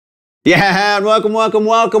Yeah, and welcome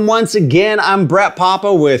once again. I'm Brett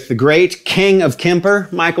Papa with the great king of Kemper,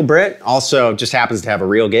 Michael Britt. Also just happens to have a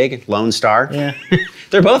real gig, Lonestar. Yeah.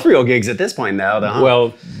 They're both real gigs at this point though, huh?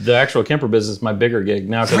 Well, the actual Kemper business is my bigger gig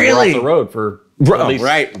now because Really? we're off the road for at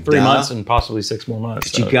least 3 months and possibly 6 more months.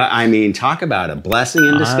 But you got, I mean, talk about a blessing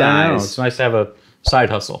in disguise. I know. It's nice to have a side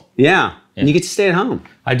hustle. Yeah. And you get to stay at home.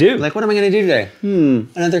 I do. Like, what am I going to do today?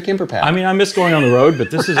 Another Kemper pad. I mean, I miss going on the road, but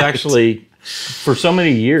this is actually, for so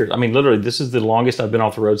many years, I mean, literally, this is the longest I've been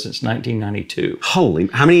off the road since 1992. Holy,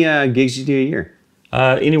 how many gigs do you do a year?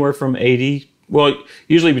 Anywhere from 80, well,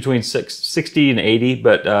 usually between 60 and 80,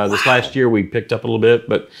 but this last year we picked up a little bit.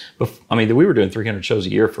 But I mean, we were doing 300 shows a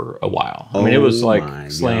year for a while. I mean, it was like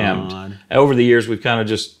slammed. God. Over the years, we've kind of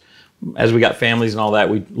just, as we got families and all that,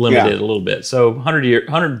 we limited it a little bit. So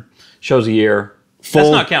 100 shows a year. Full,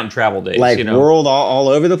 that's not counting travel days. Like, you know, world all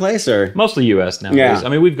over the place, or mostly U.S. nowadays. Yeah. I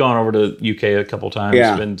mean, we've gone over to U.K. a couple times.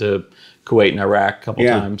 Been to Kuwait and Iraq a couple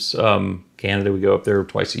times. Canada, we go up there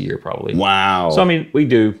twice a year probably. Wow. So I mean, we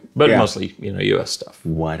do, but mostly U.S. stuff.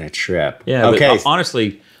 What a trip. Yeah. Okay. But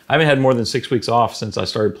honestly, I haven't had more than 6 weeks off since I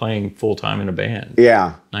started playing full time in a band.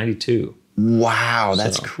 Yeah. 92. Wow,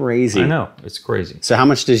 that's crazy. I know, it's crazy. So how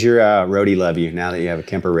much does your roadie love you now that you have a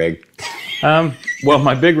Kemper rig? Well,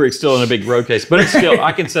 my big rig's still in a big road case, but it's still,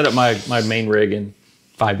 I can set up my main rig in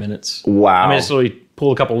 5 minutes. Wow. I mean, it's literally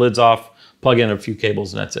pull a couple lids off, plug in a few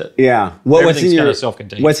cables, and that's it. Yeah. Everything's kind of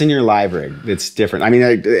self-contained. What's in your live rig that's different? I mean,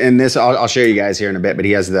 and this, I'll show you guys here in a bit, but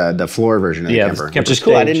he has the floor version of the Kemper, which is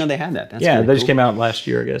cool. I didn't know they had that. That's they cool. just came out last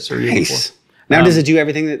year, I guess, or year before. Now, does it do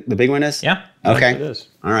everything that the big one does? Yeah. Okay. It does.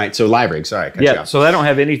 All right. So live rig. Sorry. So they don't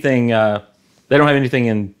have anything. They don't have anything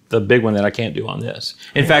in the big one that I can't do on this.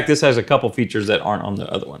 In fact, this has a couple features that aren't on the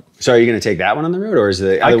other one. So are you going to take that one on the road, or is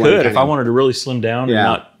the other I one could if I wanted to really slim down and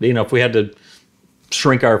not, if we had to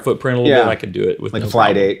shrink our footprint a little bit, I could do it with like a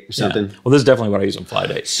fly date or something. Yeah. Well, this is definitely what I use on fly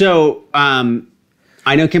date. So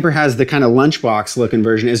I know Kemper has the kind of lunchbox looking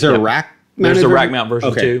version. Is there a rack? There's the rack mount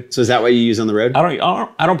version too. So is that what you use on the road?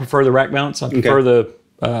 I don't prefer the rack mounts. I prefer the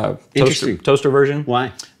toaster version.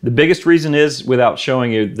 Why? The biggest reason is, without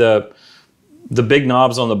showing you, the big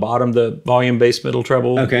knobs on the bottom, the volume, bass, middle,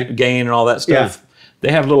 treble, gain, and all that stuff. They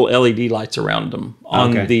have little LED lights around them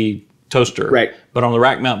on the toaster. Right. But on the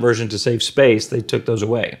rack mount version, to save space, they took those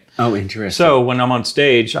away. Oh, interesting. So when I'm on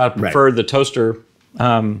stage, I prefer the toaster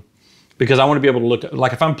because I want to be able to look,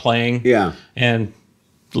 like if I'm playing and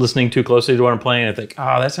listening too closely to what I'm playing, I think,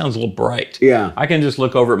 that sounds a little bright. Yeah. I can just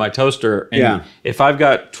look over at my toaster, and if I've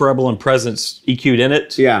got treble and presence EQ'd in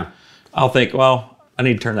it, I'll think, well, I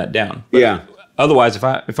need to turn that down. But otherwise,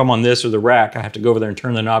 if I'm on this or the rack, I have to go over there and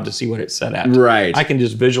turn the knob to see what it's set at. Right. I can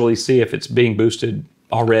just visually see if it's being boosted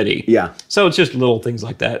already. Yeah. So it's just little things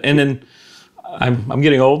like that. And then I'm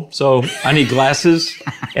getting old, so I need glasses.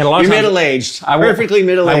 And a lot of times, middle-aged. Perfectly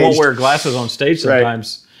middle-aged. I won't wear glasses on stage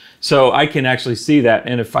sometimes. Right. So I can actually see that.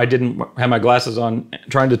 And if I didn't have my glasses on,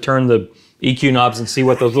 trying to turn the EQ knobs and see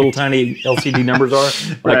what those little tiny LCD numbers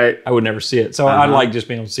are, I would never see it. So I like just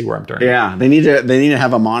being able to see where I'm turning. Yeah, they need to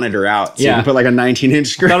have a monitor out so you can put like a 19-inch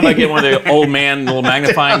screen. I thought about getting one of the old man little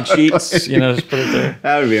magnifying sheets, just put it there.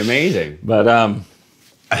 That would be amazing. But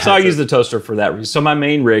so I use the toaster for that reason. So my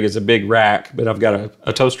main rig is a big rack, but I've got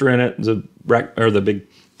a toaster in it, the rack, or the big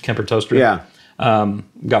Kemper toaster. Yeah.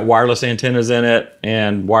 Got wireless antennas in it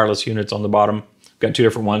and wireless units on the bottom. Got two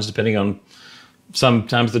different ones depending on.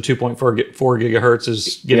 Sometimes the 2.4 gigahertz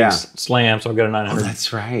is getting slammed, so I've got a 900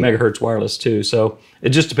 megahertz wireless too. So it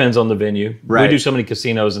just depends on the venue. Right. We do so many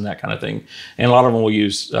casinos and that kind of thing, and a lot of them will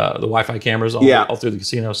use the Wi-Fi cameras all through the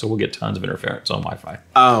casino, so we'll get tons of interference on Wi-Fi.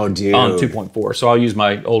 Oh, dude. On 2.4, so I'll use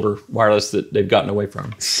my older wireless that they've gotten away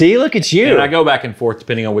from. See, look at you. And I go back and forth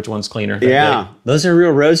depending on which one's cleaner. Yeah, those are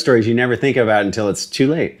real road stories you never think about until it's too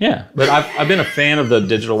late. Yeah, but I've been a fan of the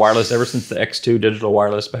digital wireless ever since the X2 digital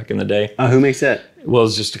wireless back in the day. Oh, who makes that? Well,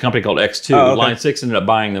 it's just a company called X2. Oh, okay. Line 6 ended up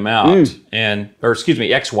buying them out.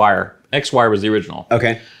 X-Wire. X-Wire was the original.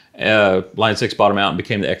 Okay. Line 6 bought them out and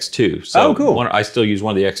became the X2. So cool. I still use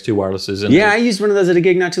one of the X2 wirelesses. I used one of those at a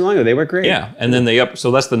gig not too long ago. They work great. Yeah, and then so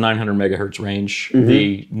that's the 900 megahertz range. Mm-hmm.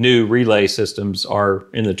 The new relay systems are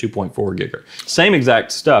in the 2.4 gigahertz. Same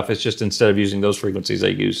exact stuff. It's just instead of using those frequencies,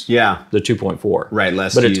 they use the 2.4. Right,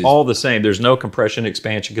 less But it's all the same. There's no compression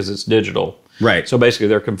expansion because it's digital. Right. So basically,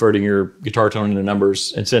 they're converting your guitar tone into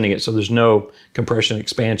numbers and sending it. So there's no compression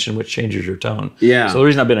expansion, which changes your tone. Yeah. So the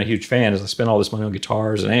reason I've been a huge fan is I spend all this money on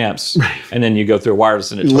guitars and amps, and then you go through a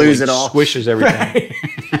wireless and it totally lose it all, squishes everything.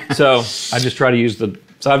 So I just try to use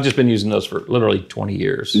so I've just been using those for literally 20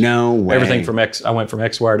 years. No way. Everything from I went from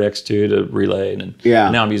X wire to X2 to relay, and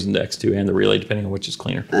now I'm using the X2 and the relay, depending on which is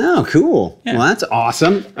cleaner. Oh, cool. Yeah. Well, that's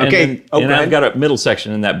awesome. Okay. And I've got a middle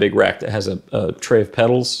section in that big rack that has a tray of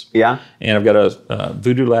pedals. Yeah. And I've got a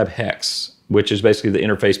Voodoo Lab Hex, which is basically the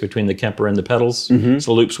interface between the Kemper and the pedals. It's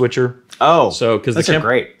a loop switcher. Oh, so because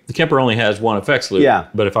the Kemper only has one effects loop. Yeah.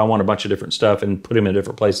 But if I want a bunch of different stuff and put them in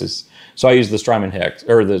different places, so I use the Strymon Hex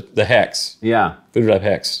or the Hex. Yeah. Voodoo Lab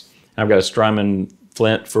Hex. I've got a Strymon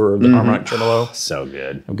Flint for the harmonic tremolo. So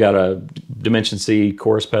good. I've got a Dimension C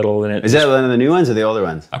chorus pedal in it. Is that one of the new ones or the older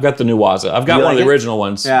ones? I've got the new Waza. I've got one of the original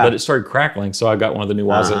ones, Yeah. but it started crackling, so I got one of the new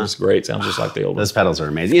Waza. It's great. Sounds just like the old one. Those pedals are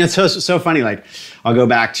amazing. You know, it's so funny. Like, I'll go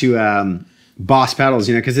back to Boss pedals,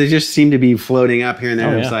 you know, because they just seem to be floating up here and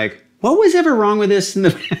there. It's like, what was ever wrong with this in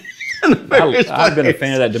the I've been a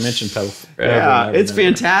fan of that Dimension pedal forever. Yeah, it's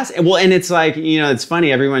fantastic. Well, and it's like, you know, it's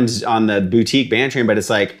funny, everyone's on the boutique band train, but it's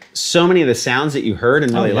like so many of the sounds that you heard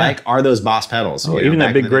and really like are those Boss pedals. Oh, even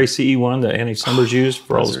that big gray CE one that Annie Summers used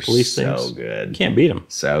for all those police things. So good. You can't beat them.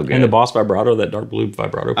 So good. And the Boss vibrato, that dark blue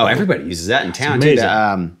vibrato. Oh, everybody uses that in town too.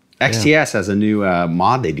 XTS has a new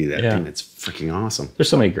mod they do that thing. It's freaking awesome. There's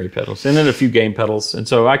so many great pedals. And then a few game pedals. And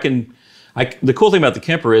so the cool thing about the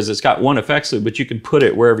Kemper is it's got one effects loop, but you can put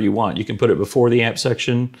it wherever you want. You can put it before the amp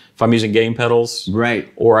section if I'm using game pedals. Right.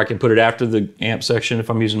 Or I can put it after the amp section if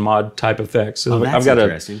I'm using mod type effects. So that's I've got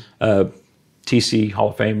interesting. a TC Hall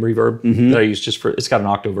of Fame reverb that I use just for, it's got an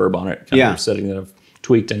octoverb on it, kind of setting that I've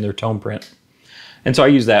tweaked in their tone print. And so I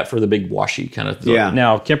use that for the big washy kind of thing.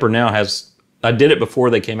 Now, Kemper now has, I did it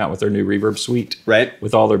before they came out with their new reverb suite. Right.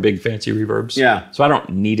 With all their big fancy reverbs. Yeah. So I don't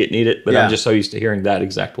need it, but I'm just so used to hearing that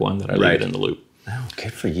exact one that I leave it in the loop. Oh,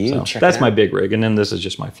 good for you. So that's my big rig. And then this is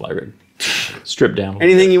just my fly rig. Stripped down.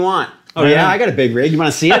 Anything you want. Oh, yeah, I got a big rig. You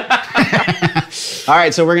want to see it? All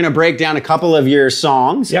right, so we're going to break down a couple of your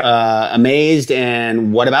songs. Yep. Amazed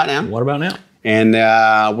and What About Now? What About Now? And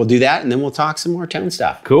we'll do that, and then we'll talk some more tone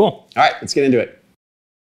stuff. Cool. All right, let's get into it.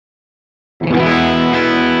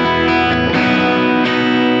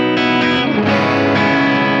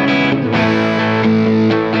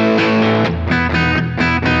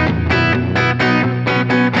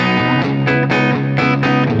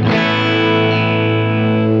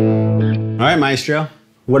 All right, Maestro,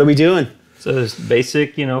 what are we doing? So this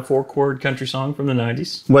basic, 4-chord country song from the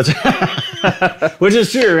 90s. Which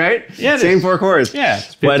is true, right? Yeah, same 4 chords. Yeah,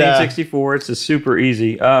 it's 1564. It's just super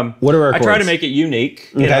easy. What are our chords? I try to make it unique.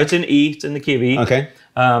 Okay. It's in E. It's in the key of E. Okay.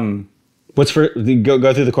 What's for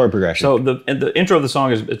go through the chord progression? So the intro of the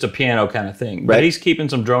song is a piano kind of thing, but he's keeping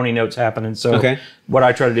some drony notes happening. So what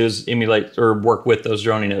I try to do is emulate or work with those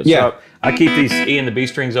drony notes. Yeah. So I keep these E and the B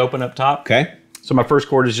strings open up top. Okay. So my first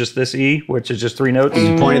chord is just this E, which is just 3 notes.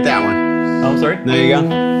 You point at that one. Oh, I'm sorry. There you go.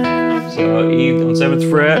 So E on 7th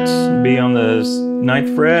fret, B on the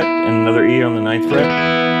 9th fret, and another E on the 9th fret,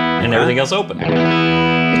 and everything else open.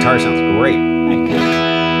 Guitar sounds great.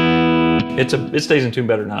 It stays in tune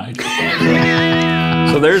better than I do.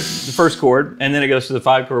 So there's the first chord, and then it goes to the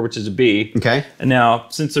 5 chord, which is a B. Okay. And now,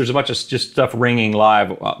 since there's a bunch of just stuff ringing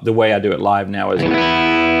live, the way I do it live now is there's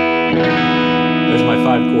my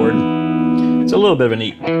 5 chord. It's a little bit of an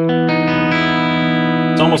E.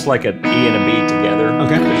 It's almost like an E and a B together.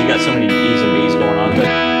 Okay. Because you got so many E's and B's going on. But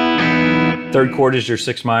 3rd chord is your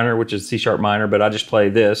 6 minor, which is C sharp minor, but I just play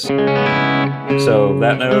this. So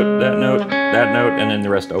that note, that note, that note, and then the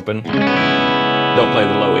rest open. Don't play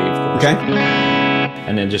the low E, of course. Okay.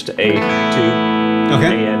 And then just A2.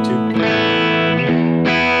 Okay. A add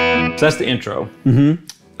 2. So that's the intro. Mm-hmm.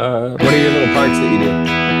 What are your little parts that you do?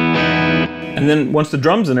 And then once the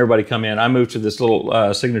drums and everybody come in, I move to this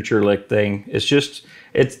little signature lick thing.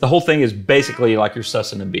 It's the whole thing is basically like you're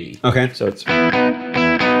sussing a B. Okay. So it's, let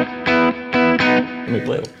me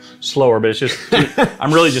play a little slower, but it's just,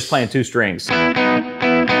 I'm really just playing 2 strings. And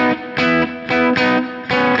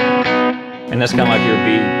that's kind of like your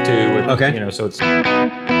B2 with, so it's.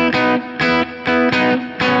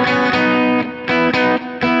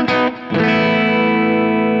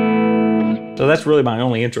 So that's really my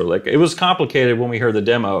only intro lick. It was complicated when we heard the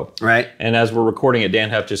demo. Right. And as we're recording it,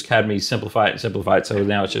 Dan Huff just had me simplify it. So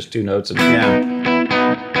now it's just 2 notes. And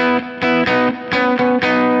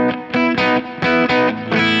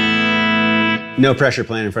No pressure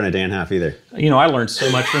playing in front of Dan Huff either. I learned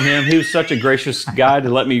so much from him. He was such a gracious guy to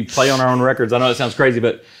let me play on our own records. I know that sounds crazy,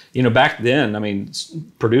 but back then,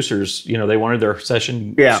 producers, they wanted their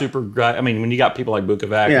session super guy. When you got people like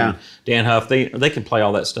Bukovac and Dan Huff, they can play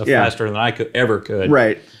all that stuff faster than I ever could.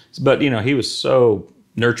 Right. But he was so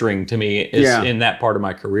nurturing to me is in that part of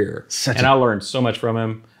my career. And I learned so much from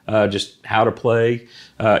him. Just how to play,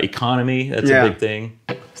 economy. That's a big thing.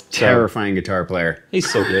 Terrifying guitar player.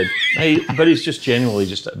 He's so good. But he's just genuinely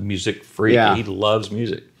just a music freak. Yeah. He loves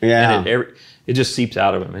music. Yeah. And it just seeps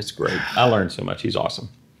out of him. It's great. I learned so much. He's awesome.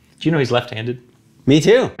 Do you know he's left-handed? Me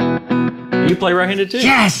too. You play right-handed too?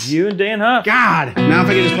 Yes! You and Dan Huff. God! Now if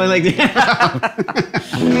I could just play like that.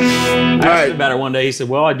 I asked him about it one day. He said,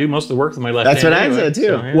 well, I do most of the work with my left hand. That's what anyway. I said too.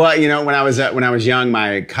 So, yeah. Well, you know, when I was young,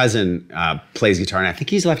 my cousin plays guitar, and I think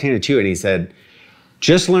he's left-handed too, and he said,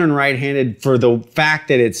 just learn right-handed for the fact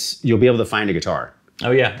that you'll be able to find a guitar.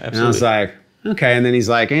 Oh yeah, absolutely. And I was like, okay. And then he's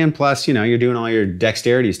like, and plus, you know, you're doing all your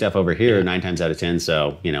dexterity stuff over here 9 times out of 10,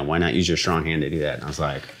 so, you know, why not use your strong hand to do that? And I was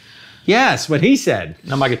like, yes, what he said.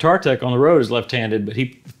 Now, my guitar tech on the road is left-handed, but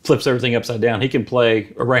he flips everything upside down. He can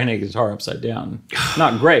play a right-handed guitar upside down.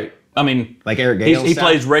 Not great. I mean, like Eric Gale. He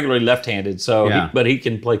plays regularly left-handed, so but he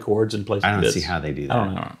can play chords and play some I don't bits. see how they do that. I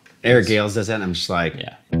don't know. Eric Gales does that, and I'm just like,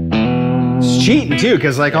 it's cheating too,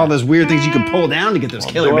 because like all those weird things you can pull down to get those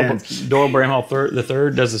killer bends. Doyle Bramhall the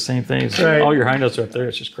third does the same thing. Right. All your high notes are up there.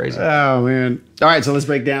 It's just crazy. Oh man! All right, so let's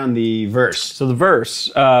break down the verse. So the verse,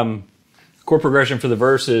 chord progression for the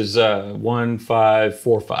verse is 1 5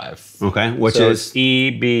 4 5. Okay, which so is it's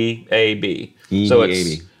E B A B. E so B A it's,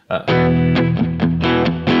 B.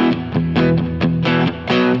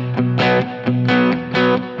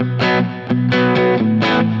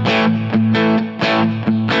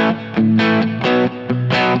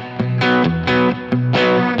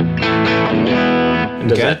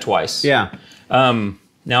 Does that twice. Yeah.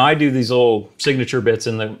 Now I do these little signature bits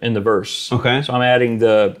in the verse. Okay. So I'm adding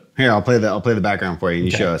the. Here, I'll play the background for you.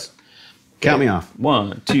 And you show us. Count me off.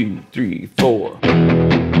 1 2 3 4.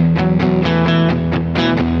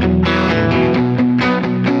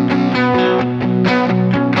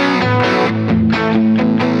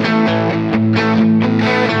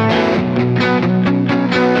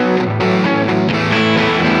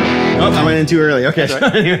 I went in too early. Okay. That's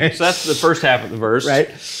right. Anyway. So that's the first half of the verse. Right.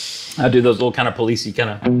 I do those little kind of policey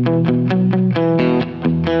kind of.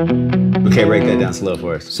 Okay, break that down slow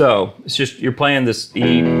for us. So it's just you're playing this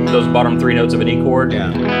E, those bottom 3 notes of an E chord.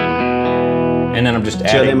 Yeah. And then I'm just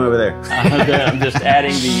adding. Show them over there. I'm just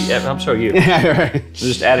adding the F. I'll show you. Yeah, right. I'm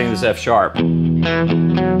just adding this F sharp.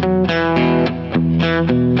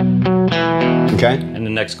 Okay. And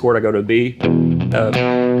the next chord I go to a B.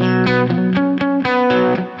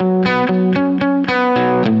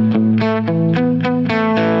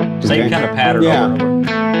 Same kind of pattern over and over.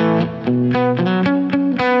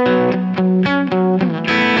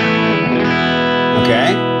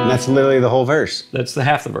 Okay, and that's literally the whole verse. That's the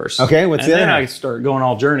half the verse. Okay, what's the other And then I half? start going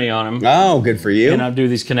all journey on them. Oh, good for you. And I do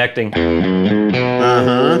these connecting.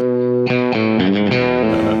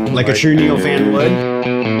 Like a true Neil fan would.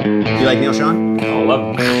 You like Neil Sean? Oh, I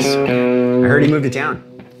love him. I heard he moved to town.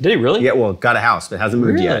 Did he really? Yeah, well, got a house, but hasn't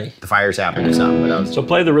moved yet. The fire's happened or something. But I was... So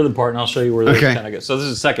play the rhythm part, and I'll show you where they kind of go. So this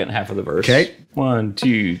is the second half of the verse. Okay. 1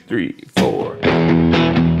 2 3 4.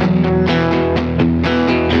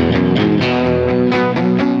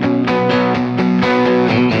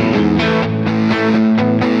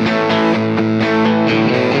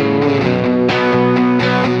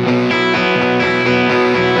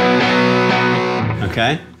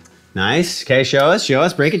 Okay. Nice. Okay, show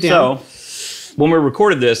us, break it down. So when we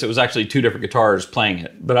recorded this, it was actually 2 different guitars playing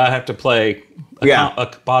it, but I have to play a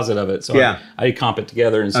composite of it. So I comp it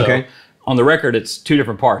together. And so on the record, it's 2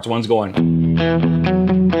 different parts. One's going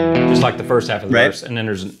just like the first half of the verse, and then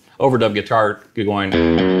there's an overdub guitar going.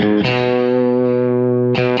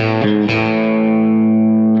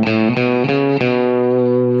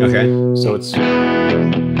 Okay. So it's.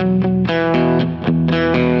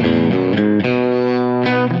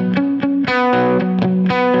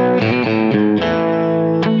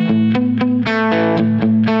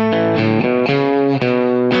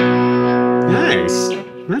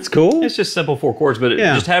 That's cool. It's just simple 4 chords, but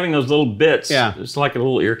just having those little bits, it's like a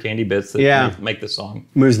little ear candy bits that make the song.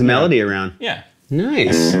 Moves the melody around. Yeah.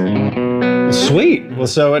 Nice. Sweet. Well,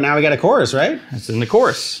 so now we got a chorus, right? It's in the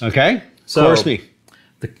chorus. Okay. So, chorus me.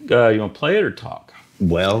 You want to play it or talk?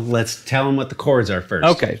 Well, let's tell them what the chords are first.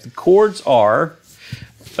 Okay. The chords are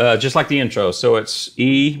just like the intro. So it's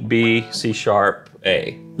E, B, C sharp,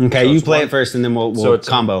 A. Okay, so you play it first, and then we'll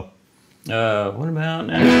combo. What about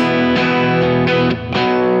now?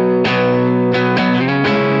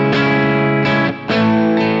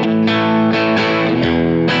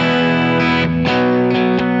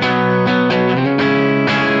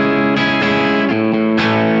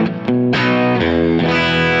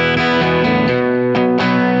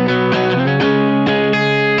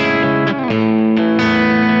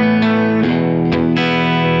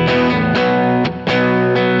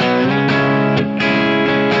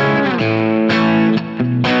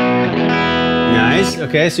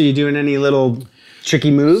 Okay, so you doing any little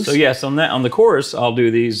tricky moves? So yes, on the chorus, I'll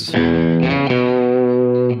do these.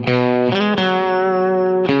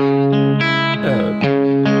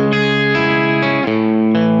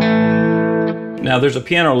 Now there's a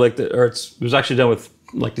piano lick it was actually done with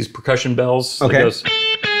like these percussion bells. Okay.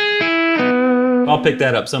 I'll pick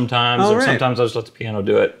that up sometimes, or sometimes I'll just let the piano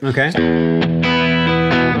do it. Okay.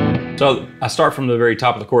 So I start from the very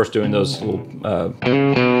top of the chorus doing those little,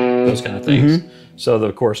 those kind of things. Mm-hmm. So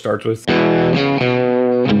the chorus starts with. So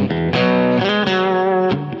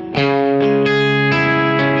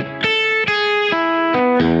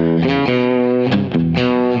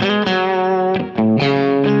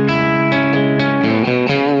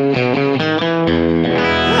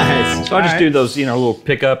I just do those, little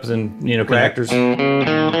pickups and, connectors.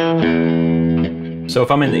 So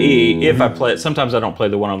if I'm in the E, if I play it, sometimes I don't play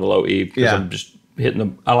the one on the low E because I'm just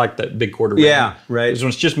hitting I like that big quarter ring. Yeah, right. Because when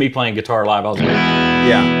it's just me playing guitar live, I'll just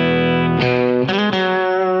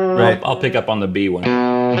I'll pick up on the B one.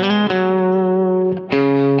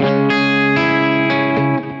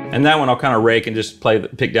 And that one I'll kind of rake and just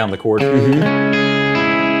pick down the chord. Okay.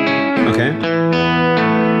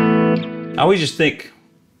 I always just think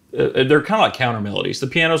they're kind of like counter melodies. The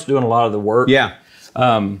piano's doing a lot of the work. Yeah.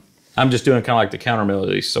 I'm just doing kind of like the counter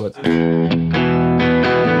melodies. So it's.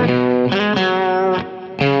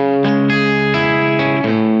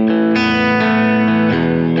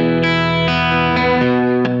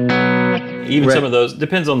 Even some of those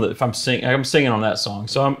depends on if I'm singing on that song.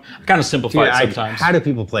 So I kind of simplify it sometimes. How do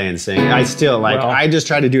people play and sing? I still I just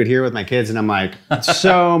try to do it here with my kids, and I'm like,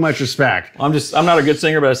 so much respect. I'm not a good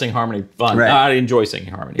singer, but I sing harmony fun. Right. I enjoy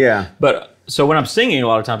singing harmony. Yeah. But so when I'm singing, a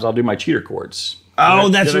lot of times I'll do my cheater chords. Oh,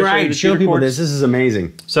 that's right. Show people chords? this. This is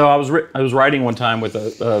amazing. So I was writing one time with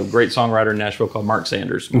a great songwriter in Nashville called Mark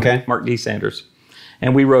Sanders. Okay. Mark D. Sanders,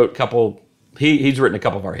 and we wrote a couple. He's written a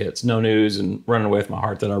couple of our hits, No News and Running Away with My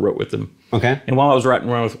Heart, that I wrote with him. Okay. And while I was writing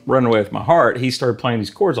Running Away with My Heart, he started playing these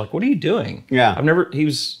chords. Like, what are you doing? Yeah. He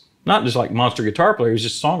was not just like monster guitar player, he was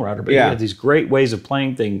just a songwriter, but he had these great ways of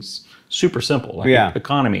playing things super simple, like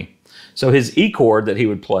economy. So his E chord that he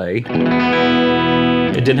would play,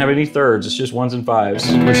 it didn't have any thirds, it's just ones and fives.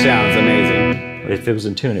 Which sounds amazing. If it was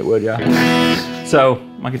in tune, it would, yeah. So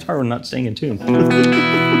my guitar was not staying in tune.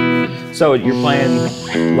 So you're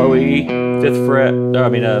playing low E, fifth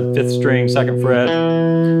string, second fret,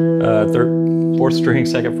 fourth string,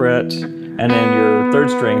 second fret, and then your third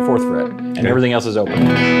string, fourth fret, and everything else is open.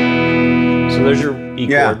 So there's your E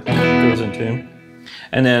chord, goes in tune.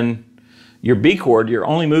 And then your B chord, you're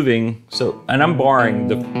only moving, and I'm barring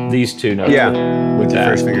these two notes with the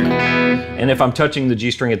first finger. And if I'm touching the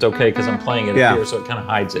G string, it's okay because I'm playing it up here, so it kind of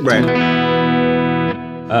hides it. Right.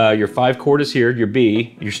 Your 5 chord is here, your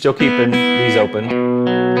B. You're still keeping these open.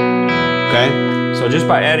 Okay. So just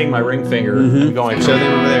by adding my ring finger, I'm going. Show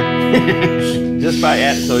them over there. Just by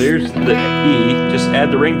adding, so here's the E. Just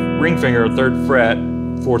add the ring finger, 3rd fret,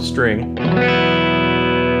 4th string,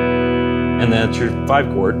 and then it's your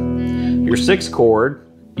 5 chord. Your 6th chord,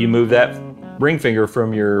 you move that ring finger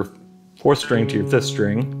from your 4th string to your 5th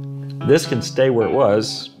string. This can stay where it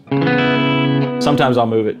was. Sometimes I'll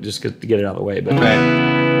move it just to get it out of the way, but.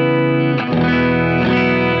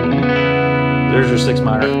 There's your 6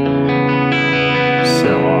 minor.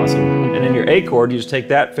 So awesome. And then your A chord, you just take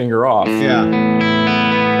that finger off. Yeah.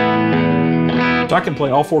 So I can play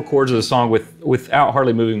all 4 chords of the song without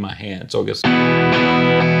hardly moving my hand. So it goes.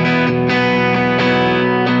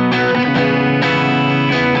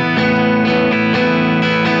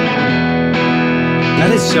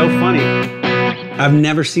 That is so funny. I've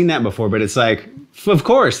never seen that before, but it's like, of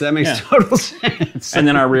course, that makes total sense. And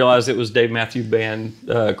then I realized it was Dave Matthews Band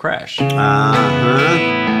Crash.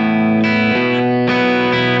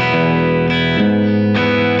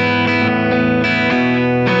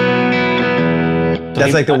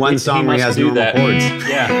 That's like the one song where he has normal chords.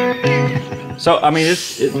 Yeah. So I mean,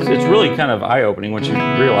 it's really kind of eye opening once you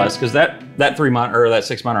realize, because that 3 minor or that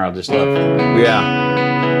 6 minor I just love.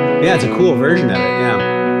 Yeah, it's a cool version of it.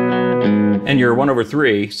 Yeah. And you're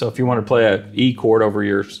 1/3. So if you want to play a E chord over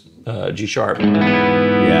your G sharp.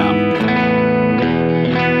 Yeah.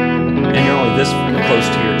 And you're only this close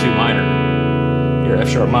to your 2 minor. Your F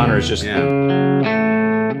sharp minor is just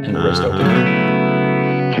and the rest open.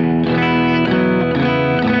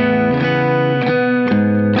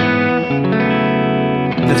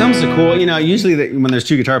 It's almost a cool, usually when there's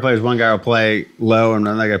 2 guitar players, one guy will play low and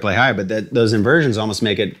another guy will play high, but those inversions almost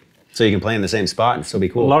make it so you can play in the same spot and still be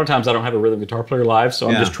cool. A lot of times I don't have a rhythm guitar player live, so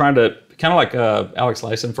I'm just trying to, kind of like Alex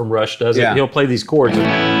Lyson from Rush does it. He'll play these chords. And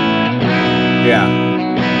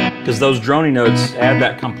because those droning notes add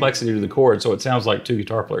that complexity to the chord, so it sounds like two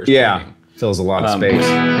guitar players. Playing. Fills a lot of space.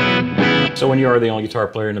 So when you are the only guitar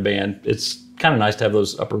player in the band, it's kind of nice to have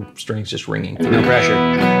those upper strings just ringing. No pressure.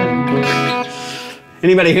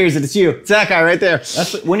 Anybody hears it, it's you. It's that guy right there.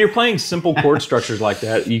 When you're playing simple chord structures like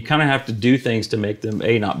that, you kind of have to do things to make them,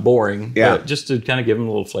 not boring, but just to kind of give them a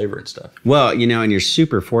little flavor and stuff. Well, and you're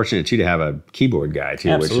super fortunate, too, to have a keyboard guy, too,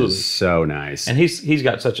 Absolutely. Which is so nice. And he's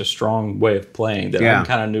got such a strong way of playing that I can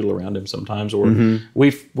kind of noodle around him sometimes. Or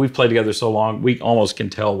we've played together so long, we almost can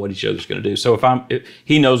tell what each other's going to do. So if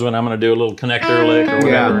he knows when I'm going to do a little connector lick or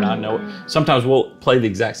whatever, and I know it. Sometimes we'll play the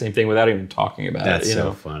exact same thing without even talking about it. That's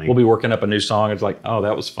so funny. We'll be working up a new song. It's like, oh,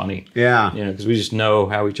 that was funny. Yeah. Because we just know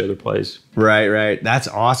how each other plays. Right. That's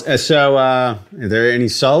awesome. So, are there any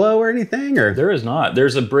solo or anything? Or there is not.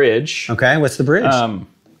 There's a bridge. Okay. What's the bridge?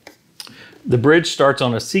 The bridge starts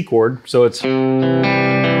on a C chord, so it's.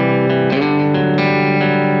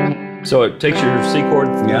 So it takes your C chord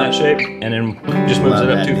in that shape, and then just moves it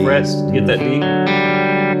up 2 frets to get that D.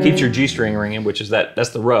 Keeps your G string ringing, which is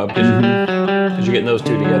that's the rub, because you're getting those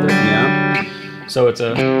two together. Yeah. So it's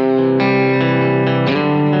a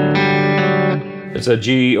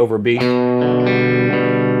G over B. Okay.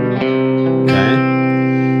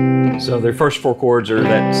 So their first 4 chords are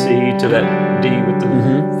that C to that D with the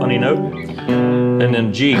funny note. And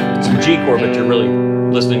then G. It's a G chord, but you're really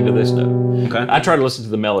listening to this note. Okay. I try to listen to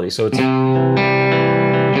the melody. So it's... Then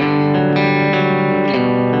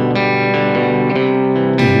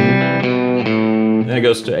it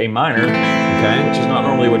goes to A minor, which is not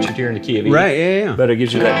normally what you hear in the key of E. Right, yeah. But it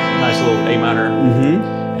gives you that nice little A minor.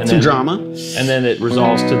 And some drama. And then it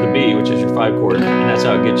resolves to the B, which is your 5 chord, and that's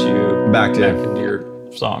how it gets you back into your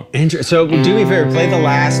song. So do me a favor, play the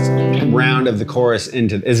last round of the chorus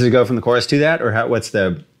into. Does it go from the chorus to that, or what's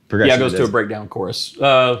the progression? Yeah, it goes to a breakdown chorus.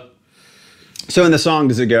 So in the song,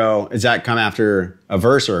 does that come after a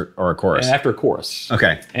verse or a chorus? After a chorus.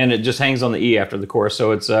 Okay. And it just hangs on the E after the chorus.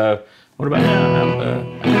 So it's what about now?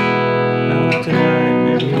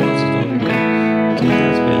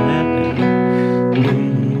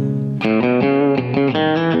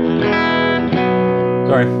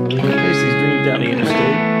 Sorry. Face these dreams down the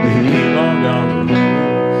interstate. Long gone.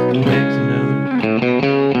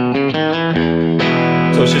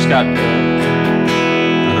 So it's just got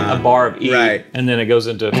a bar of E, and then it goes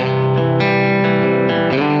into.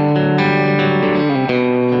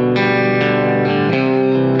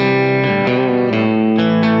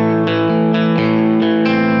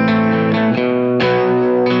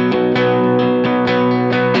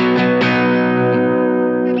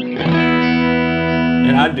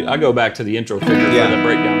 I go back to the intro figure for the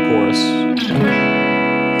breakdown chorus.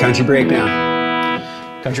 Country breakdown.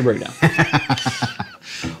 Country breakdown.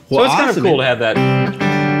 Well, so it's kind of cool to have that.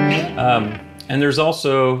 And there's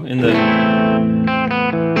also in the...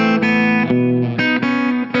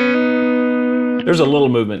 There's a little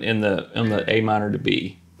movement in the A minor to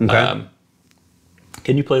B. Okay.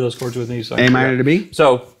 Can you play those chords with me? So A minor to B?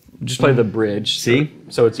 So just play the bridge. C?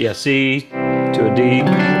 So it's, C to a D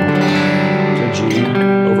to a G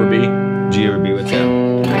over B. G over B, what's that?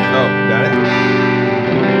 Oh, got it?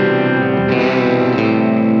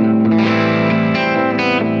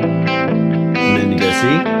 And then you go C?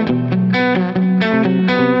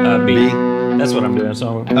 B. That's what I'm doing.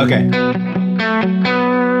 So okay.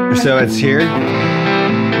 So it's here? Yep.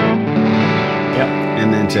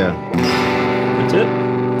 And then to... That's it.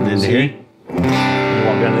 And then to C. here? And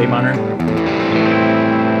walk down to A minor.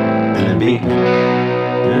 And then B.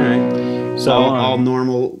 All right. So all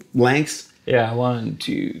normal lengths? Yeah, 1,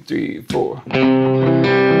 2, 3, 4.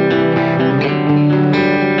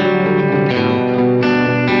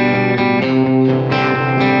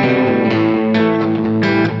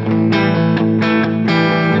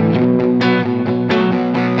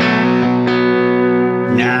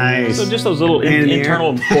 Nice. So just those little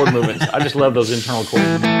internal chord movements. I just love those internal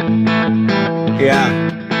chords. Yeah.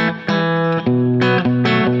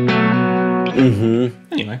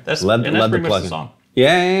 Anyway, that's love pretty much plug the song.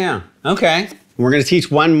 Yeah. Okay. We're going to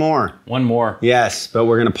teach one more. One more. Yes, but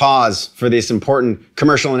we're going to pause for this important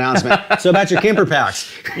commercial announcement. So about your Kemper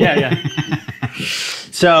packs. Yeah.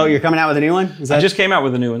 So you're coming out with a new one? I just came out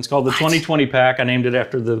with a new one. It's called the 2020 pack. I named it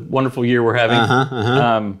after the wonderful year we're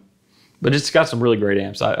having. But it's got some really great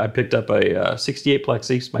amps. I picked up a 68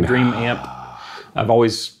 Plexi, my dream amp. I've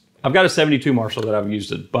got a 72 Marshall that I've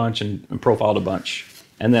used a bunch and profiled a bunch.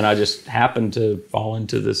 And then I just happened to fall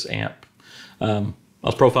into this amp. I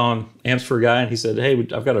was profiling amps for a guy, and he said, "Hey,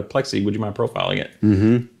 I've got a Plexi. Would you mind profiling it?"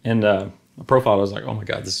 And profile. I was like, oh my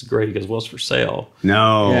God, this is great. He goes, well, it's for sale.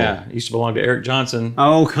 No. Yeah. It used to belong to Eric Johnson.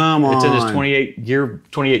 Oh, come on. It's in his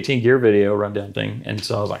 2018 gear video rundown thing. And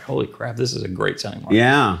so I was like, holy crap, this is a great sounding mark.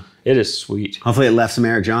 Yeah. It is sweet. Hopefully it left some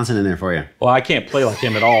Eric Johnson in there for you. Well, I can't play like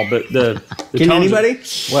him at all, but the Can anybody?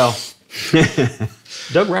 Well,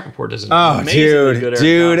 Doug Rappaport does an Oh, amazingly good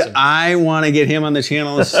Eric Johnson. I want to get him on the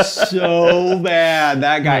channel so bad.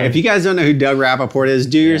 That guy. If you guys don't know who Doug Rappaport is,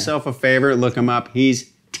 do yourself a favor, look him up.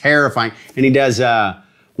 He's terrifying. And he does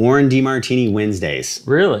Warren DeMartini Wednesdays.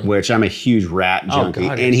 Really? Which I'm a huge rat junkie.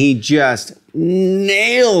 God, and he just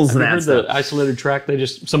nails that heard stuff. the isolated track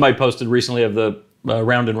somebody posted recently of the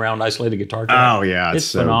round and round isolated guitar track. Oh yeah, it's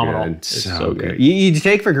so phenomenal. good. It's so good. You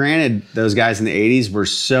take for granted those guys in the 80s were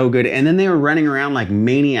so good, and then they were running around like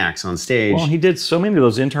maniacs on stage. Well, he did so many of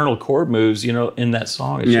those internal chord moves, in that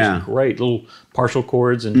song. It's just great. Little partial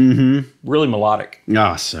chords and really melodic.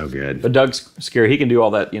 Oh, so good. But Doug's scary. He can do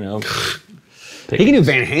all that, He can do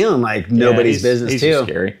Van Halen like nobody's business he's too.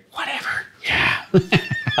 Scary. Whatever. Yeah.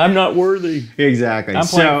 I'm not worthy. Exactly. I'm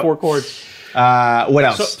playing 4 chords. What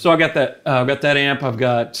else? So I got that. I've got that amp. I've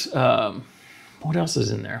got what else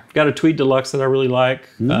is in there? I've got a Tweed Deluxe that I really like.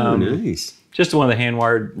 Nice. Just one of the hand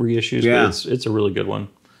wired reissues. Yeah. But it's a really good one.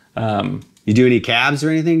 You do any cabs or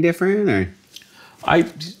anything different, or?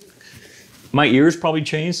 My ears probably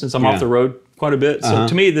changed since I'm off the road quite a bit. So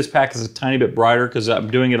to me, this pack is a tiny bit brighter because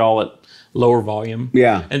I'm doing it all at lower volume.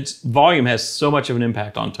 Yeah. And volume has so much of an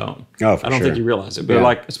impact on tone. Oh, for I don't think you realize it.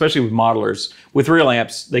 But especially with modelers, with real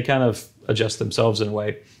amps, they kind of adjust themselves in a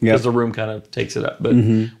way because the room kind of takes it up. But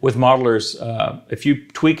with modelers, if you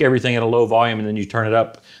tweak everything at a low volume and then you turn it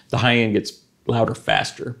up, the high end gets louder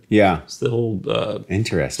faster. Yeah. It's the whole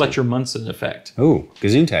interesting Fletcher Munson effect. Oh,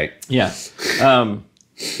 gazoon tight. Yeah.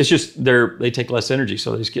 It's just they take less energy,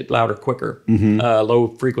 so they just get louder quicker. Low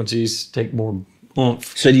frequencies take more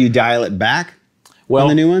oomph. So do you dial it back on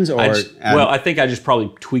the new ones? Or I think I just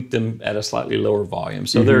probably tweak them at a slightly lower volume.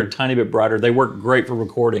 So they're a tiny bit brighter. They work great for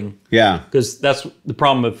recording. Yeah. Because that's the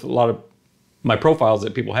problem with a lot of my profiles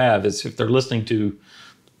that people have is if they're listening to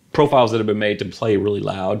profiles that have been made to play really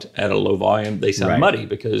loud at a low volume, they sound muddy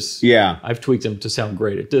because I've tweaked them to sound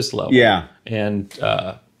great at this level. Yeah. And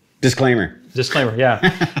Disclaimer,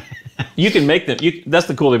 yeah. You can make them. That's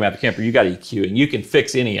the cool thing about the Kemper. You got EQ, and you can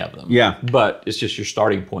fix any of them. Yeah. But it's just your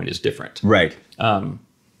starting point is different. Right. All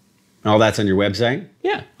that's on your website?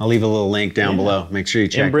 Yeah. I'll leave a little link down below. Make sure you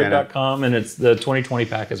check that out. Kemperprofiles.com, and it's the 2020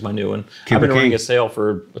 pack is my new one. I've been running a sale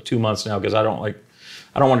for 2 months now because I don't want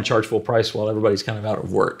to charge full price while everybody's kind of out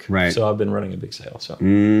of work. Right. So I've been running a big sale. So.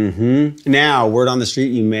 Now, word on the street,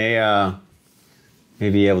 you may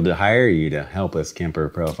be able to hire you to help us Kemper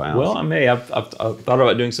Profiles. Well, I may. I've thought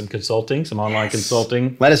about doing some consulting, some online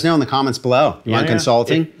consulting. Let us know in the comments below. You want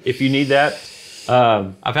consulting? If you need that.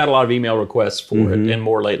 I've had a lot of email requests for it and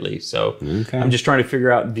more lately. So I'm just trying to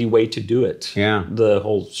figure out the way to do it. Yeah. The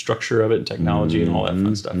whole structure of it and technology and all that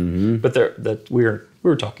fun stuff. But we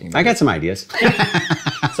were talking about I got some ideas.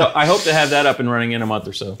 So I hope to have that up and running in a month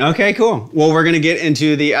or so. Okay, cool. Well, we're going to get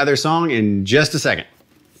into the other song in just a second.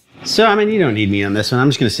 So, I mean, you don't need me on this one. I'm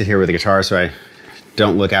just going to sit here with the guitar so I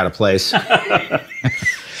don't look out of place.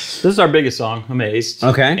 This is our biggest song, Amazed.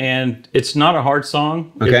 Okay. And it's not a hard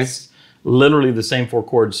song. Okay. It's literally the same 4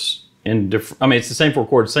 chords in different, it's the same 4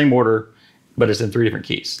 chords, same order, but it's in 3 different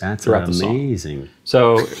keys. That's throughout amazing. The song.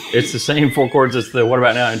 So it's the same 4 chords as the What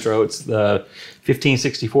About Now intro. It's the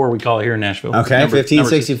 1564, we call it here in Nashville. Okay,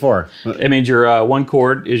 1564. It means your 1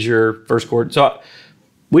 chord is your first chord. So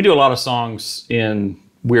we do a lot of songs in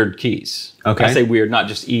weird keys. Okay. I say weird, not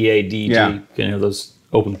just E, A, D, G, those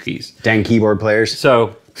open keys. Dang keyboard players.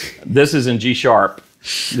 So this is in G sharp.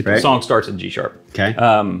 The song starts in G sharp. Okay.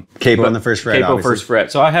 Capo on the first fret. Capo first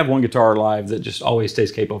fret. So I have one guitar live that just always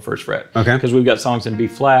stays capo first fret. Okay. Because we've got songs in B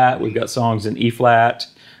flat, we've got songs in E flat.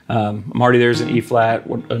 Marty There's in E flat.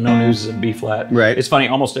 No News is in B flat. Right. It's funny.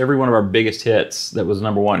 Almost every one of our biggest hits that was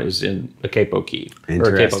 #1 is in a capo key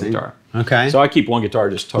or a capo guitar. Okay. So I keep one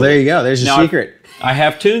guitar just totally. There you go. There's your secret. I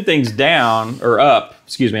have tuned things down or up.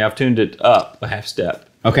 Excuse me. I've tuned it up a half step.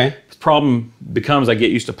 Okay. The problem becomes I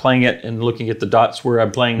get used to playing it and looking at the dots where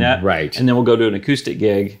I'm playing that. Right. And then we'll go to an acoustic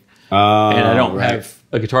gig. And I don't have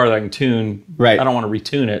a guitar that I can tune. Right. I don't want to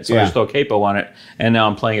retune it, so I just throw a capo on it, and now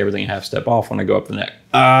I'm playing everything a half step off when I go up the neck.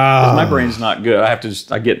 My brain's not good. I have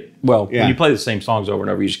to when you play the same songs over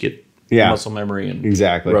and over, you just get muscle memory and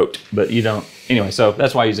rote. But you don't. Anyway, so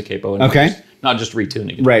that's why I use a capo. And not just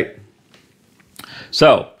retuning it. Right.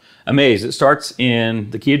 So, Amazed. It starts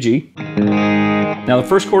in the key of G. Now, the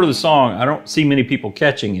first chord of the song, I don't see many people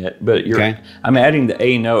catching it, but I'm adding the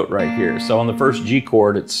A note right here. So on the first G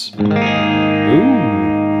chord, it's... Ooh.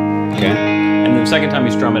 Okay. And then the second time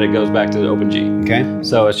you strum it, it goes back to the open G. Okay.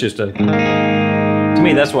 So it's just to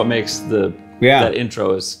me, that's what makes that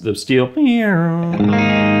intro is the steel.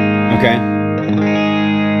 Okay.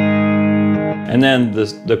 And then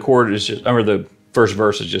the chord is just, or the first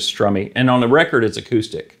verse is just strummy. And on the record, it's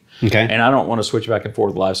acoustic. Okay. And I don't want to switch back and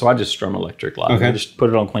forth live, so I just strum electric live. Okay. I just put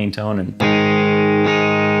it on clean tone and.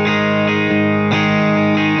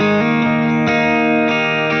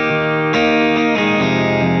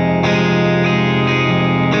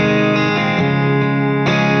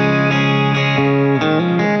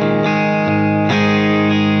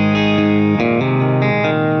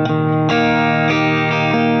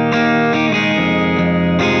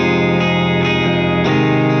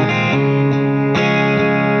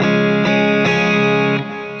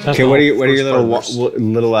 Okay, what are your little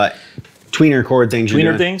tweener chord things?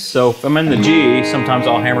 Tweener things. So if I'm in the G, sometimes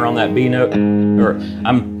I'll hammer on that B note, or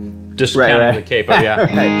I'm just counting the capo. Yeah.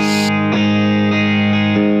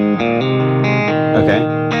 Okay.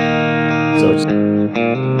 So it's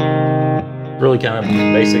really kind of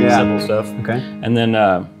basic, simple stuff. Okay. And then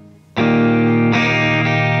I'll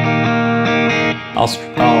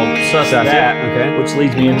suss that, which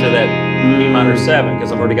leads me into that E minor 7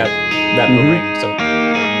 because I've already got that ring. So.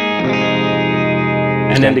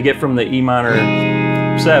 And then to get from the E minor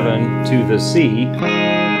 7 to the C,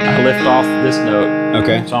 I lift off this note.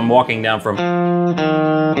 Okay. So I'm walking down from.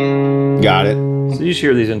 Got it. So you just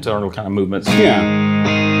hear these internal kind of movements. Yeah.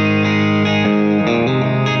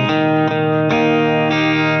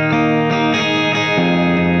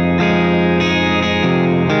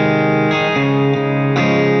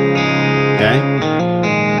 Okay.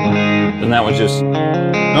 And that was just.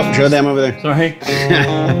 Oh, show them over there. Sorry.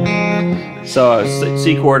 So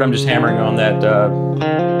C chord, I'm just hammering on that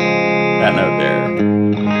that note there.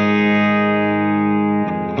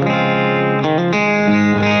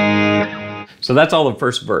 So that's all the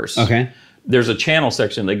first verse. Okay. There's a channel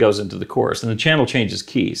section that goes into the chorus, and the channel changes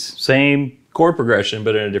keys. Same chord progression,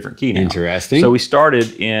 but in a different key now. Interesting. So we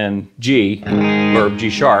started in G, or G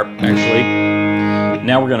sharp, actually.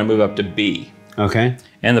 Now we're going to move up to B. Okay.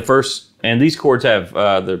 And the first, and these chords have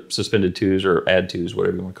the suspended twos or add twos,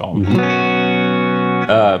 whatever you want to call them.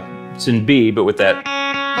 It's in B, but with that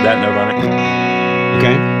note on it.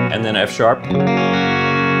 Okay. And then F sharp.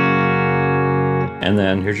 And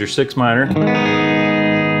then here's your 6 minor.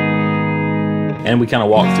 And we kind of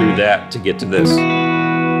walk through that to get to this.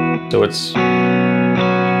 So it's.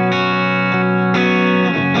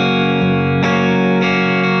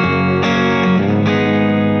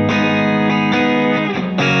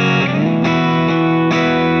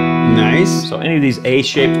 Nice. So any of these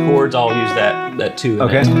A-shaped chords, I'll use that 2.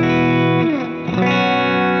 Okay.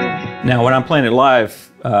 Now when I'm playing it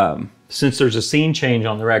live, since there's a scene change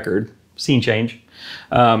on the record, the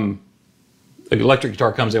electric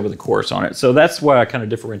guitar comes in with a chorus on it. So that's why I kind of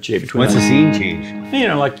differentiate between. What's the scene change? You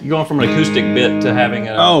know, like going from an acoustic bit to having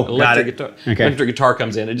an electric guitar. Okay. Electric guitar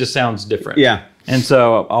comes in, it just sounds different. Yeah. And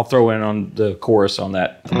so I'll throw in on the chorus on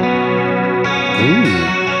that. Ooh.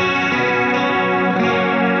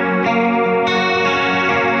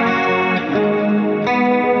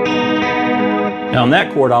 Now on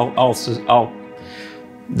that chord,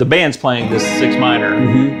 the band's playing this 6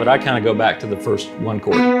 minor, but I kind of go back to the first 1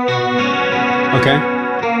 chord. Okay.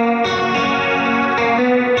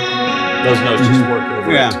 Those notes just work over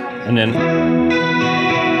it. And then.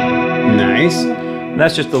 Nice.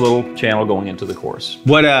 That's just a little channel going into the chorus.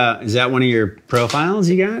 What is that one of your profiles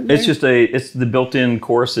you got there? It's just it's the built-in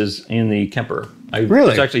choruses in the Kemper.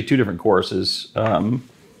 Really? It's actually 2 different choruses.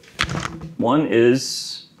 One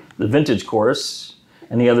is the vintage chorus,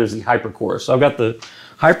 and the other is the hyper chorus. So I've got the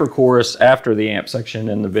hyper chorus after the amp section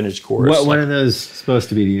and the vintage chorus. What are those supposed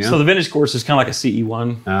to be? Do you know? So the vintage chorus is kind of like a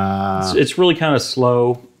CE1. It's really kind of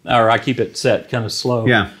slow, or I keep it set kind of slow.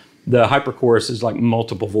 Yeah. The hyper chorus is like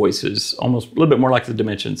multiple voices, almost a little bit more like the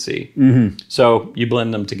Dimension C. So you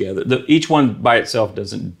blend them together. Each one by itself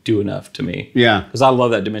doesn't do enough to me. Yeah. Because I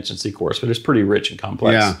love that Dimension C chorus, but it's pretty rich and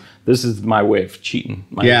complex. Yeah. This is my way of cheating.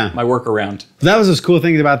 My workaround. That was those cool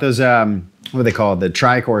things about those. What are they called? The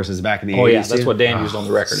tri-choruses back in the 80s. Oh yeah, that's what Dan used on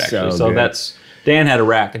the record actually. So that's Dan had a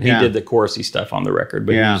rack and he did the chorusy stuff on the record,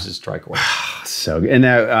 but he uses tri-chorus. So good.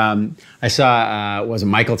 And I saw was it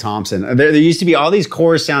Michael Thompson. There used to be all these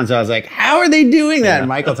chorus sounds. I was like, how are they doing that? And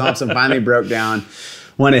Michael Thompson finally broke down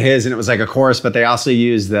one of his, and it was like a chorus, but they also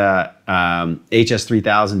used the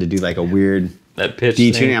HS3000 to do like a weird that pitch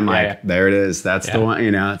detuning. I'm like, there it is. That's the one.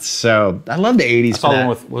 You know, it's so. I love the 80s. I saw one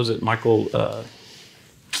with was it Michael?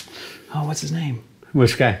 What's his name?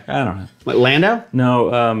 Which guy? I don't know. What, Lando?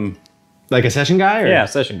 No. Like a session guy? Or? Yeah,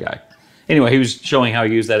 session guy. Anyway, he was showing how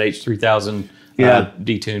he used that H3000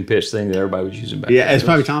 detuned pitch thing that everybody was using back then. Yeah, it's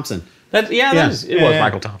probably Thompson. It was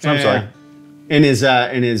Michael Thompson. I'm sorry. In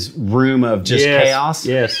his room of just chaos.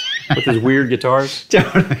 Yes, with his weird guitars.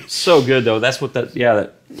 Totally. So good though. That's what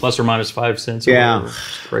that plus or minus 5 cents. Yeah,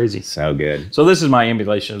 it's crazy. So good. So this is my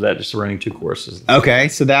emulation of that, just running 2 choruses. Okay,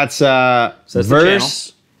 so that's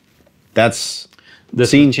verse. That's the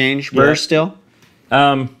scene change verse still.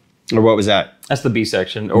 Or what was that? That's the B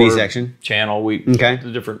section. Or B section. Channel. The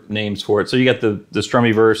different names for it. So you got the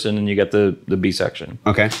strummy verse, and then you got the B section.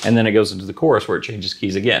 Okay. And then it goes into the chorus where it changes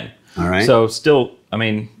keys again. All right. So still,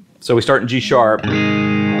 so we start in G sharp. There's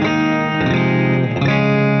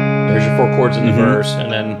your 4 chords in the verse, and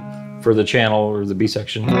then for the channel or the B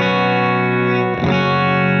section.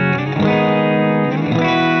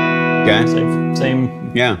 Okay.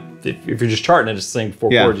 Same. Yeah. If you're just charting it, it's the same 4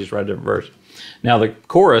 chords, you just write a different verse. Now the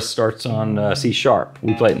chorus starts on C sharp.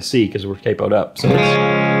 We play it in C because we're capoed up. So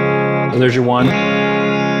there's your 1.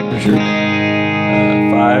 There's your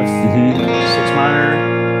 5, 6 minor.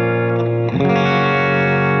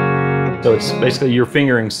 So it's basically you're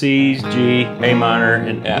fingering C, G, A minor,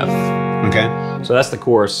 and F. Okay. So that's the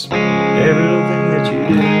chorus. Every little thing that you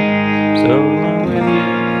do, so long with you,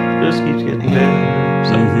 just keeps getting better.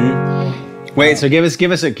 So, Wait, so give us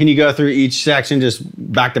can you go through each section just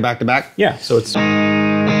back to back to back? Yeah, so it's...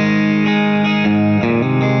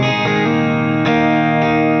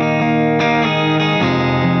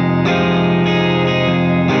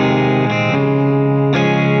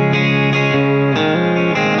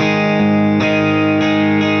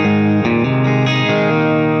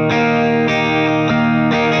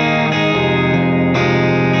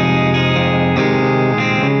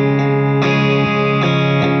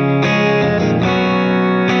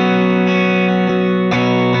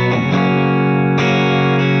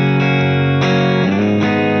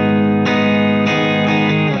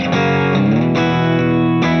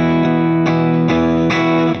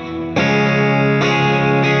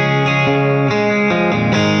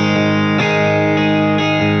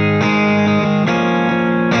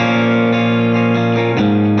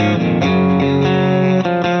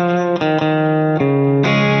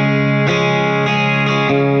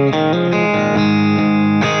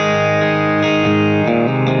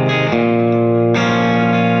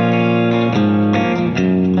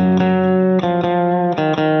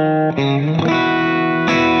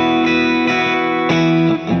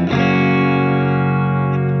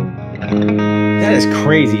 That is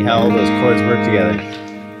crazy how all those chords work together.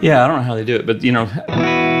 Yeah, I don't know how they do it, but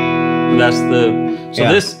that's the...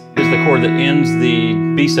 So this is the chord that ends the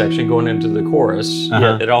B section going into the chorus.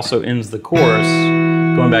 Yet it also ends the chorus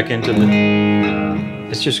going back into the...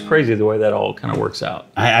 It's just crazy the way that all kind of works out.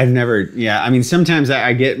 I've never... Yeah, I mean, sometimes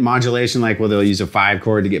I get modulation like, well, they'll use a 5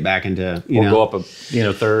 chord to get back into, or go up a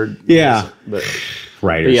third. Yeah. But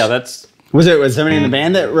writers. yeah, that's... Was somebody in the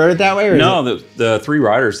band that wrote it that way? Or no, the 3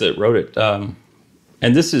 writers that wrote it.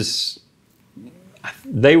 And this is...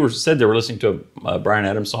 said they were listening to a Bryan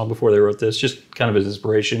Adams song before they wrote this, just kind of as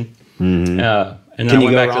inspiration. And then Can you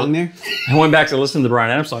go wrong there? I went back to listen to the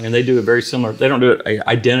Bryan Adams song, and they do a very similar. They don't do it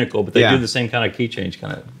identical, but they do the same kind of key change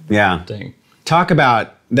kind of thing. Talk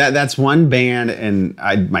about that. That's one band, and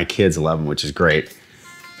my kids love them, which is great.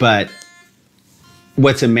 But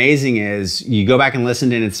what's amazing is you go back and listen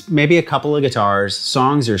to it, and it's maybe a couple of guitars.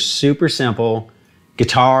 Songs are super simple.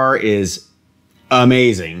 Guitar is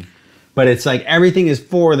amazing. But it's like everything is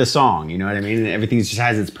for the song, you know what I mean? And everything just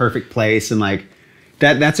has its perfect place, and like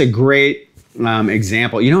that's a great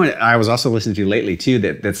example. You know what I was also listening to lately too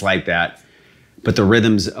that's like that, but the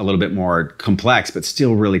rhythm's a little bit more complex, but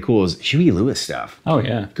still really cool is Huey Lewis stuff. Oh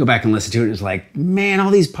yeah. Go back and listen to it, and it's like, man,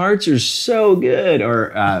 all these parts are so good.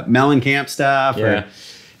 Or Mellencamp stuff, or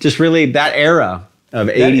just really that era of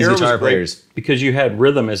 80s guitar players. Because you had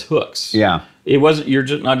rhythm as hooks. Yeah. It wasn't, you're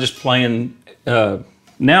just not just playing...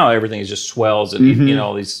 now everything is just swells and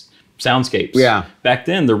all these soundscapes. Yeah. Back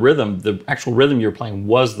then, the actual rhythm you were playing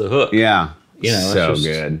was the hook. Yeah. So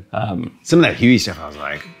good. Some of that Huey stuff, I was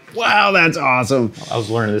like, wow, that's awesome. I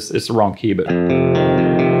was learning this. It's the wrong key, but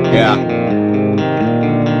yeah.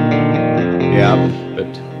 But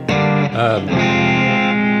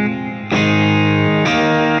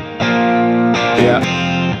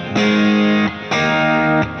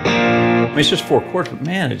I mean, it's just 4 chords, but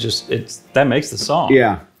man, that makes the song.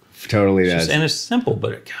 Yeah, totally does. And it's simple,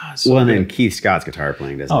 but God, so and then Keith Scott's guitar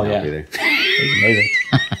playing doesn't help either. It's amazing.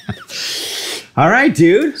 All right,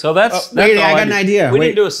 dude. So that's wait, I got an idea. We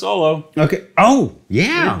didn't do a solo. Okay. Oh, yeah.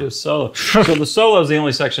 We didn't do a solo. So the solo is the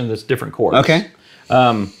only section that's different chords. Okay.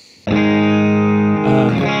 I mean,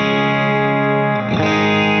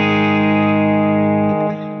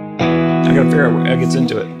 how it gets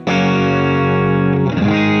into it.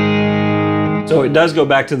 So it does go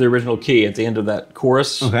back to the original key at the end of that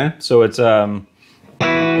chorus. Okay. So it's everything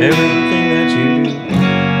that you do,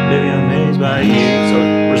 baby, I'm amazed by you. So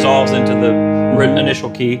it resolves into the initial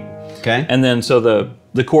key. Okay. And then so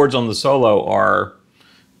the chords on the solo are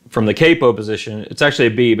from the capo position. It's actually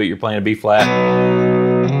a B, but you're playing a B flat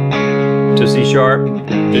to C sharp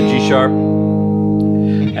to G sharp,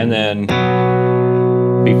 and then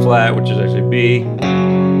B flat, which is actually B,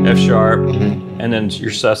 F sharp, and then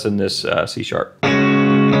you're sussing this C sharp.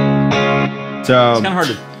 So it's kind of hard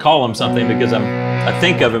to call them something because I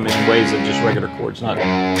think of them in ways of just regular chords, not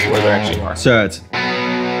where they actually are. So it's.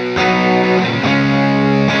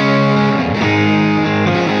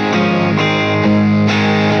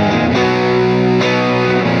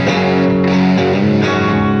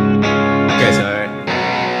 Okay, so.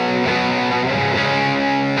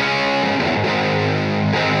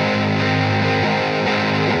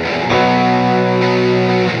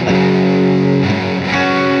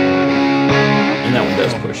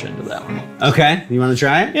 Push into that one. Okay, you want to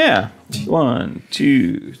try it? Yeah. 1,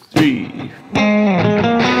 2, 3.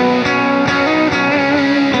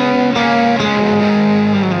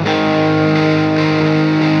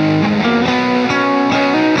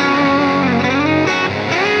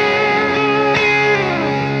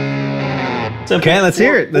 Okay, let's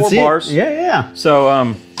hear it. Let's see four bars. It. Yeah.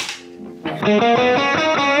 So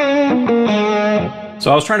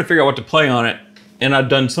so I was trying to figure out what to play on it. And I'd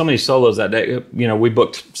done so many solos that day. You know, we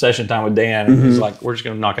booked session time with Dan, and it was like, we're just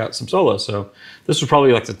going to knock out some solos. So this was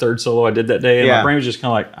probably like the third solo I did that day, and my brain was just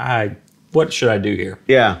kind of like, what should I do here?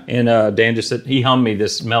 Yeah. And Dan just said, he hummed me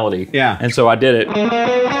this melody. Yeah. And so I did it.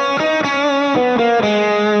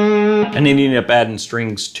 And then he ended up adding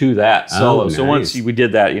strings to that solo. Nice. So once we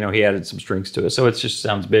did that, you know, he added some strings to it. So it just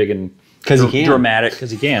sounds big and dramatic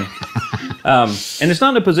because he can. And it's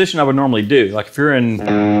not in a position I would normally do. Like if you're in,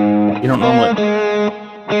 you don't normally.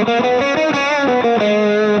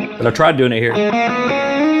 But I tried doing it here.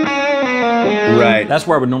 Right. That's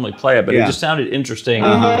where I would normally play it, but it just sounded interesting.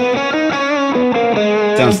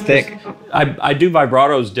 Sounds thick. I do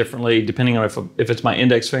vibratos differently depending on if it's my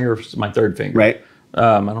index finger or if it's my third finger. Right.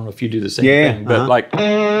 I don't know if you do the same thing, but like,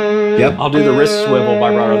 I'll do the wrist swivel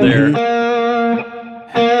vibrato there,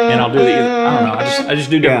 and I'll do the. I don't know. I just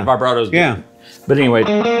do different vibratos. Yeah. But anyway,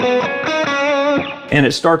 and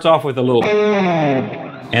it starts off with a little,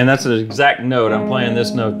 and that's an exact note. I'm playing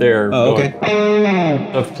this note there. Oh, okay.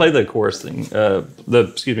 So play the chorus thing.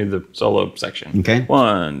 The solo section. Okay.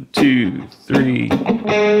 1, 2, 3.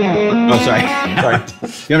 Oh, sorry. Sorry.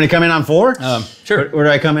 You want me to come in on 4? Sure. Where do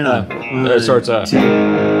I come in on? So it's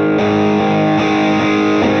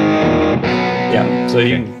yeah. So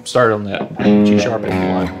you can start on that G sharp if you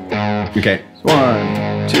want. Okay.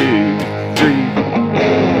 1, 2, 3.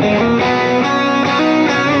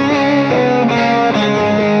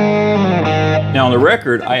 Now on the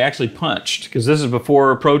record, I actually punched because this is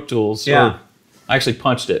before Pro Tools. Yeah. I actually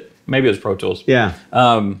punched it. Maybe it was Pro Tools. Yeah.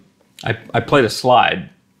 I played a slide.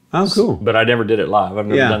 Oh, cool. But I never did it live. I've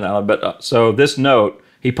never done that live. But so this note,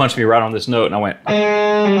 he punched me right on this note, and I went.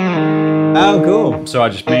 Oh, cool. So I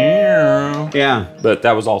just. Yeah. But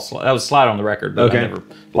that was all. That was slide on the record. But I never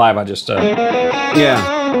live. I just. Yeah.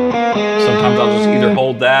 Sometimes I'll just either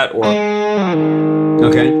hold that or.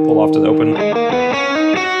 Okay. Pull off to the open.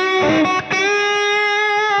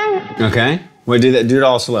 Okay. Well, do that. Do it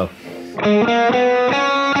all slow.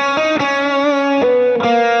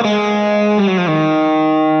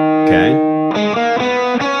 Okay.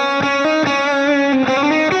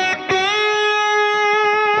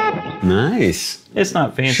 Nice. It's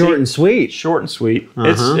not fancy. Short and sweet. Short and sweet.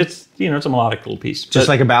 It's it's a melodic little piece. Just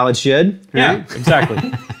like a ballad should. Right? Yeah,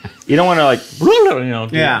 exactly. You don't want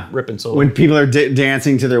to ripping solo. When people are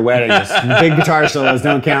dancing to their weddings, big guitar solos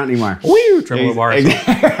don't count anymore. Woo, tremolo bars.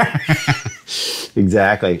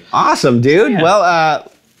 Exactly. Awesome, dude. Yeah. Well,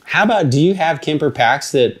 how about, do you have Kemper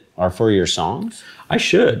packs that are for your songs? I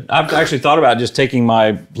should. I've actually thought about just taking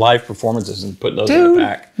my live performances and putting those in a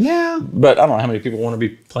pack. Yeah. But I don't know how many people want to be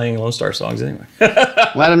playing Lonestar songs anyway.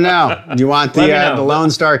 Let them know. Do you want the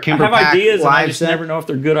Lonestar Kemper pack? I have ideas, and I just set? never know if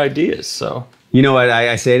they're good ideas. So you know what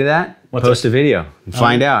I say to that? Post a video and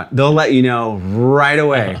find out. They'll let you know right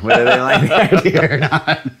away whether they like the idea or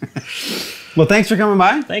not. Well, thanks for coming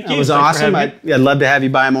by. Thank you. It was awesome. I'd love to have you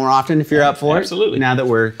by more often if you're up for it. Absolutely. Now that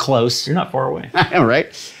we're close. You're not far away. All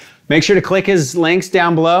right. Make sure to click his links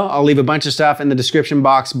down below. I'll leave a bunch of stuff in the description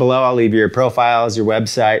box below. I'll leave your profiles, your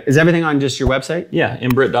website. Is everything on just your website? Yeah,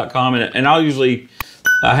 mbritt.com. And I'll usually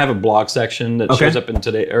I have a blog section that shows up in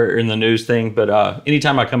today or in the news thing. But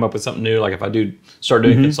anytime I come up with something new, like if I do start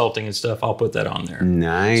doing consulting and stuff, I'll put that on there.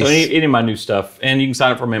 Nice. So any of my new stuff, and you can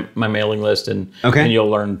sign up for my mailing list, and you'll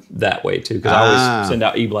learn that way too. Because I always send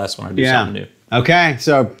out e-blasts when I do something new. Okay,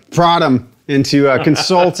 so prod them into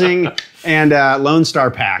consulting and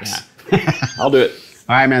Lonestar packs. Yeah. I'll do it.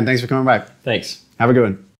 All right, man. Thanks for coming by. Thanks. Have a good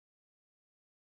one.